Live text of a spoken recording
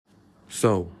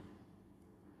So,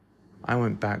 I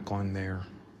went back on there,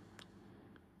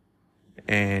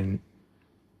 and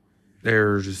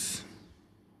there's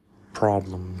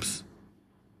problems.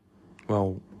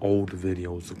 Well, old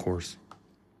videos, of course.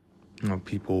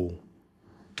 People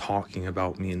talking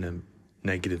about me in a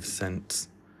negative sense.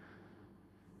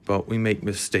 But we make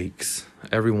mistakes.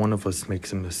 Every one of us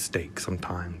makes a mistake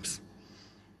sometimes.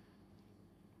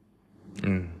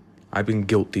 And I've been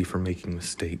guilty for making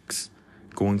mistakes,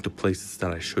 going to places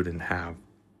that I shouldn't have.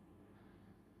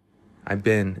 I've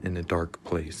been in a dark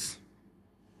place.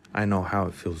 I know how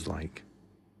it feels like.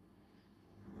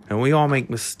 And we all make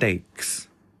mistakes.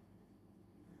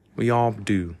 We all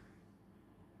do.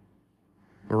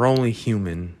 We're only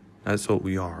human. That's what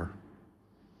we are.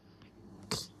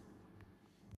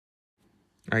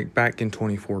 Like back in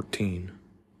 2014,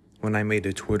 when I made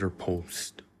a Twitter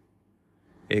post,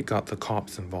 it got the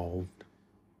cops involved.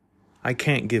 I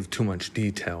can't give too much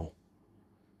detail.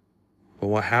 But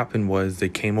what happened was they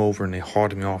came over and they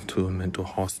hauled me off to a mental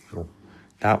hospital.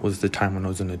 That was the time when I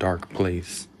was in a dark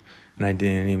place. And I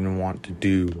didn't even want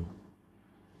to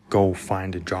go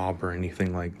find a job or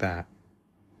anything like that.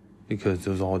 Because it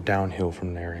was all downhill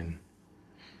from there. And,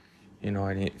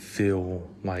 I didn't feel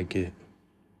like it.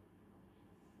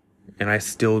 And I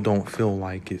still don't feel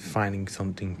like it finding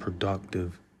something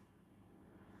productive.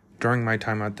 During my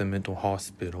time at the mental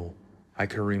hospital, I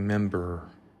could remember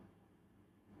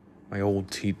my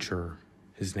old teacher.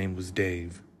 His name was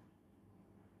Dave.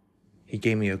 He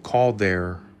gave me a call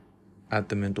there at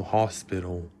the mental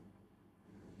hospital,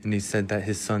 and he said that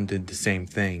his son did the same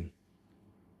thing,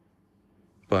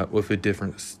 but with a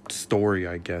different story,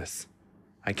 I guess.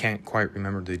 I can't quite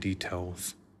remember the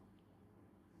details.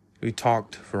 We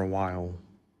talked for a while,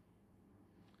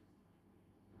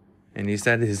 and he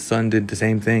said his son did the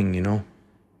same thing, and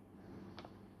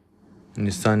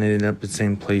his son ended up at the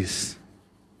same place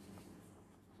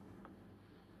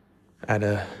at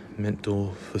a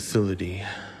mental facility.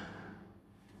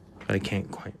 But I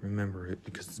can't quite remember it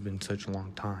because it's been such a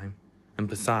long time. And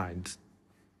besides,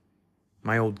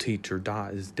 my old teacher,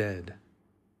 is dead.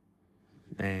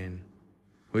 And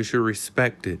we should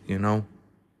respect it,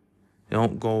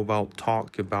 Don't go about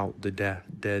talk about the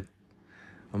dead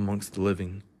amongst the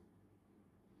living.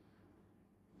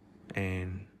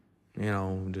 And,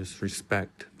 just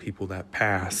respect people that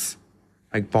pass.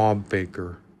 Like Bob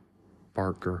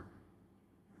Barker,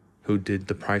 who did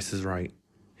The Price is Right.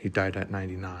 He died at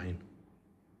 99.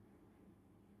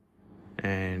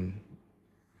 And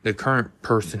the current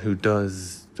person who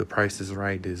does The Price is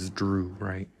Right is Drew,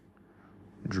 right?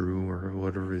 Drew, or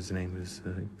whatever his name is.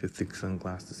 The thick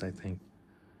sunglasses, I think.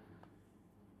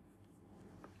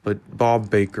 But Bob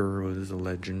Baker was a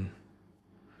legend.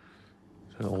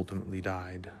 So ultimately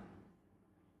died.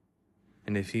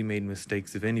 And if he made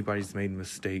mistakes, if anybody's made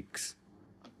mistakes,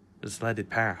 just let it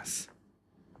pass.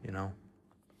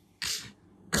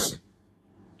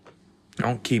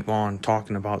 Don't keep on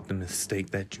talking about the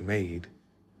mistake that you made,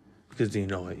 because you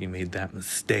know that you made that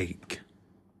mistake.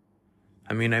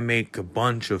 I make a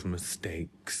bunch of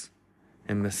mistakes,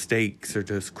 and mistakes are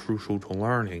just crucial to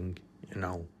learning,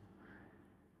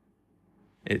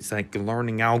 It's like a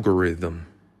learning algorithm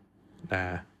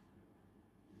that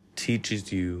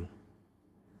teaches you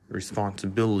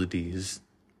responsibilities.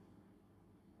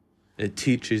 It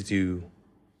teaches you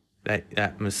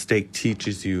that mistake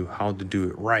teaches you how to do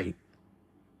it right.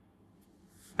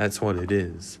 That's what it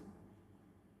is.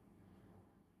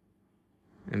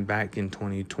 And back in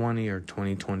 2020 or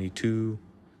 2022,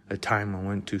 a time I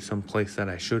went to some place that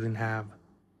I shouldn't have,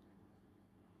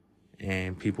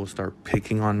 and people start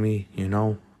picking on me,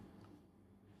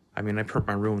 I put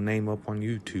my real name up on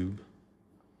YouTube,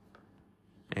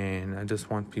 and I just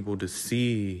want people to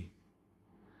see.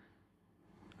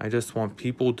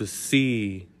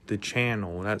 The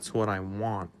channel. That's what I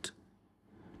want.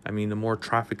 The more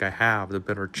traffic I have, the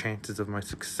better chances of my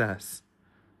success.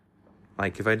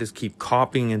 Like, if I just keep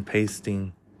copying and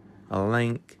pasting a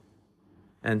link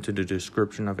into the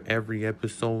description of every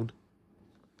episode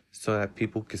so that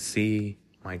people could see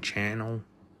my channel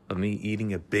of me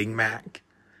eating a Big Mac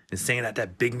and saying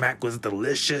that Big Mac was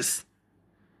delicious,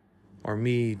 or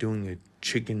me doing a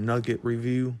chicken nugget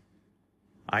review,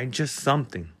 just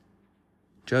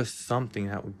something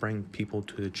that would bring people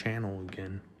to the channel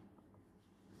again.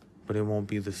 But it won't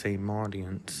be the same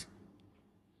audience.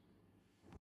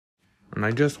 And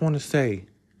I just want to say,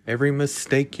 every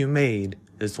mistake you made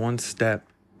is one step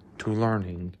to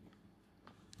learning.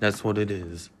 That's what it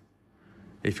is.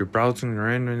 If you're browsing your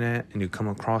internet and you come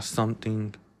across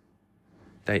something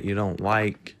that you don't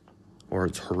like, or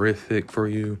it's horrific for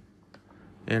you,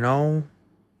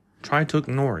 try to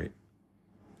ignore it.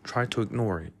 try to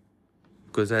ignore it.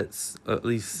 Because that's at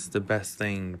least the best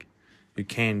thing you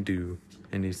can do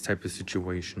in these type of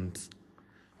situations.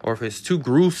 Or if it's too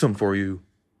gruesome for you,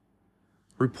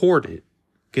 report it.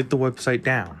 Get the website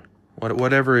down.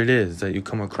 Whatever it is that you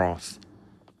come across.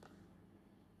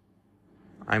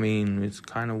 I mean, it's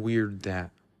kind of weird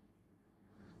that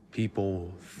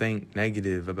people think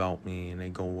negative about me and they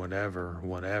go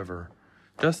whatever.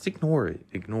 Just ignore it.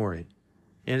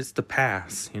 And it's the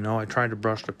past, I try to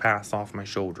brush the past off my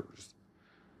shoulders.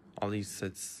 At least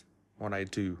it's what I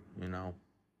do,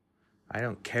 I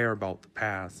don't care about the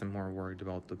past. I'm more worried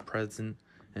about the present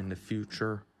and the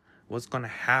future. What's going to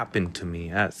happen to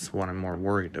me? That's what I'm more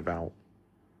worried about.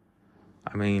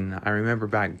 I mean, I remember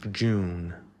back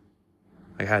June,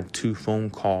 I had 2 phone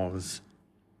calls.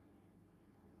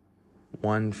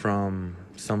 One from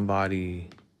somebody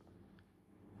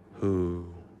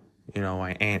who,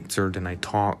 I answered and I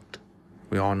talked.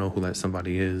 We all know who that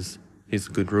somebody is. He's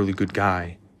a really good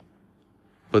guy.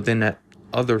 But then that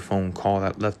other phone call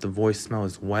that left the voicemail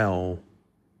as well,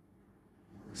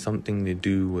 something to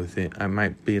do with it. I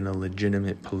might be a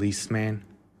legitimate policeman,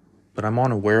 but I'm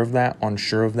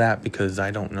unsure of that because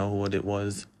I don't know what it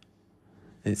was.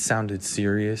 It sounded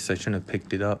serious. I shouldn't have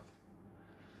picked it up.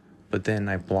 But then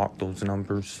I blocked those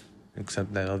numbers,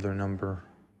 except that other number.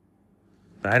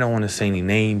 But I don't want to say any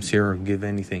names here or give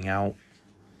anything out.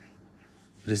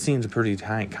 But it seems pretty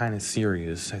kind of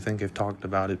serious. I think I've talked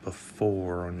about it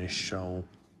before on this show.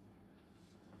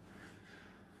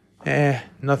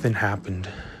 Nothing happened.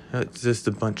 It's just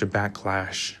a bunch of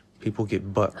backlash. People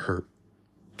get butt hurt.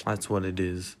 That's what it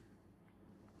is.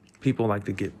 People like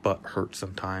to get butt hurt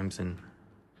sometimes, and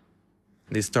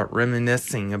they start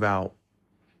reminiscing about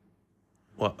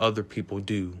what other people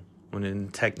do, when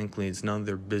technically it's none of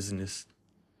their business.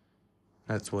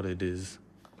 That's what it is.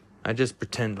 I just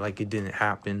pretend like it didn't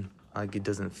happen, like it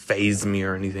doesn't faze me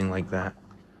or anything like that.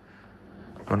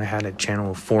 When I had a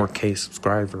channel of 4K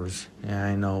subscribers, yeah,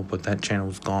 I know, but that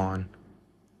channel's gone.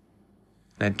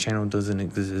 That channel doesn't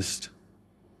exist.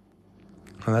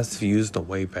 Unless if you use the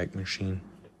Wayback Machine.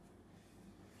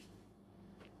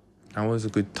 That was a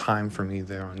good time for me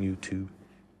there on YouTube.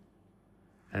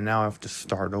 And now I have to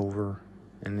start over,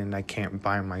 and then I can't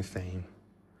buy my fame.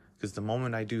 Because the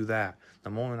moment I do that, the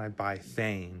moment I buy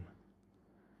fame,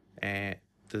 and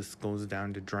this goes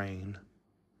down the drain.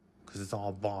 Because it's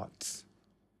all bots.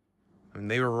 I mean,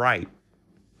 they were right.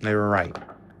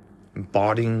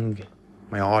 Botting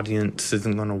my audience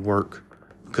isn't going to work.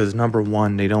 Because number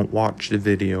 1, they don't watch the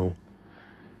video.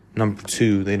 Number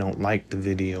 2, they don't like the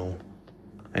video.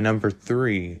 And number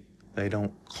 3, they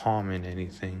don't comment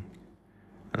anything.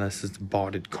 Unless it's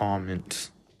botted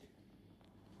comments.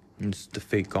 It's the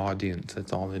fake audience,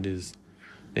 that's all it is.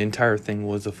 The entire thing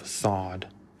was a facade.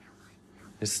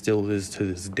 It still is to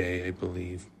this day, I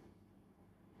believe.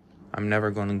 I'm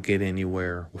never going to get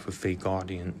anywhere with a fake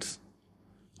audience.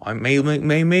 It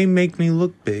may make me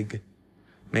look big.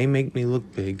 But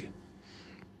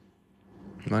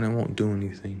it won't do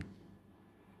anything.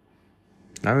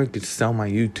 I could sell my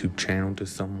YouTube channel to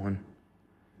someone.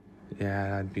 Yeah,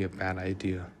 that'd be a bad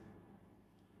idea.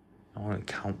 I want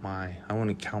to count my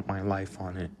life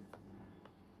on it.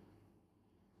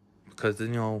 Because,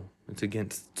 it's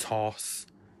against TOS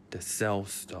to sell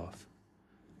stuff.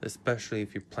 Especially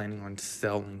if you're planning on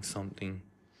selling something.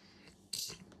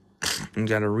 You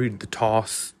gotta read the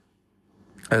TOS.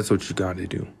 That's what you gotta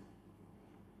do.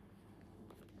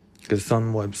 Because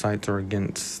some websites are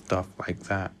against stuff like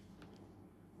that.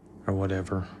 Or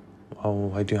whatever.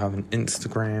 Oh, I do have an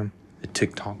Instagram. A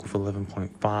TikTok with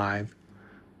 11.5.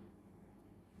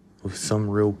 With some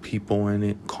real people in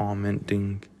it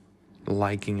commenting,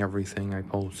 liking everything I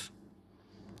post.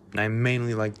 And I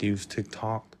mainly like to use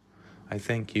TikTok. I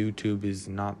think YouTube is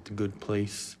not the good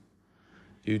place.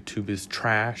 YouTube is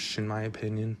trash, in my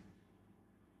opinion.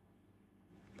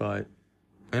 But,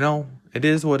 it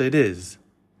is what it is.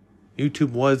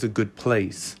 YouTube was a good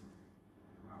place.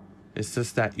 It's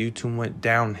just that YouTube went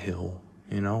downhill,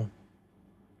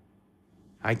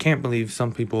 I can't believe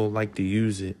some people like to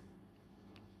use it.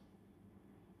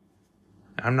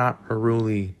 I'm not a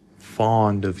really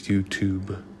fond of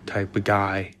YouTube type of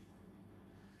guy.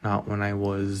 Not when I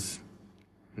was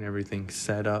and everything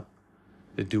set up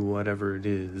to do whatever it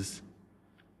is.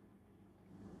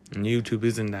 And YouTube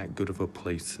isn't that good of a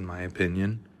place, in my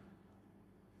opinion.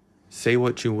 Say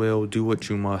what you will, do what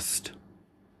you must.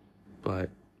 But,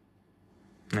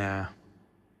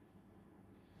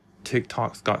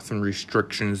 TikTok's got some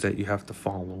restrictions that you have to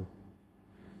follow.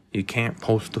 You can't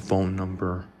post a phone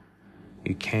number.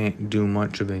 You can't do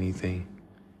much of anything.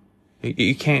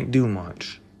 You can't do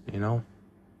much,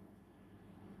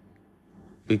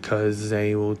 because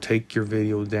they will take your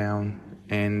video down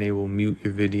and they will mute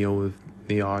your video if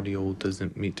the audio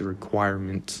doesn't meet the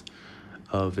requirements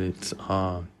of its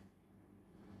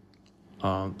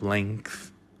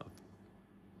length,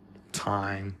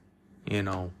 time,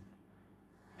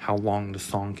 how long the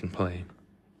song can play.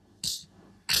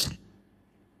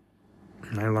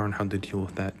 And I learned how to deal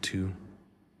with that too.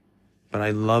 But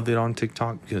I love it on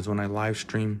TikTok because when I live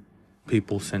stream,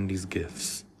 people send these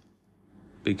gifts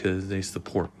because they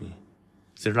support me.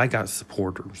 So I got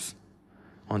supporters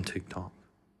on TikTok.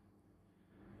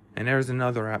 And there's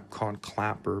another app called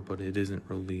Clapper, but it isn't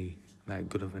really that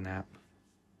good of an app.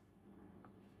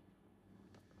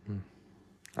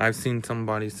 I've seen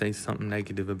somebody say something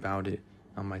negative about it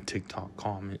on my TikTok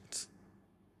comments.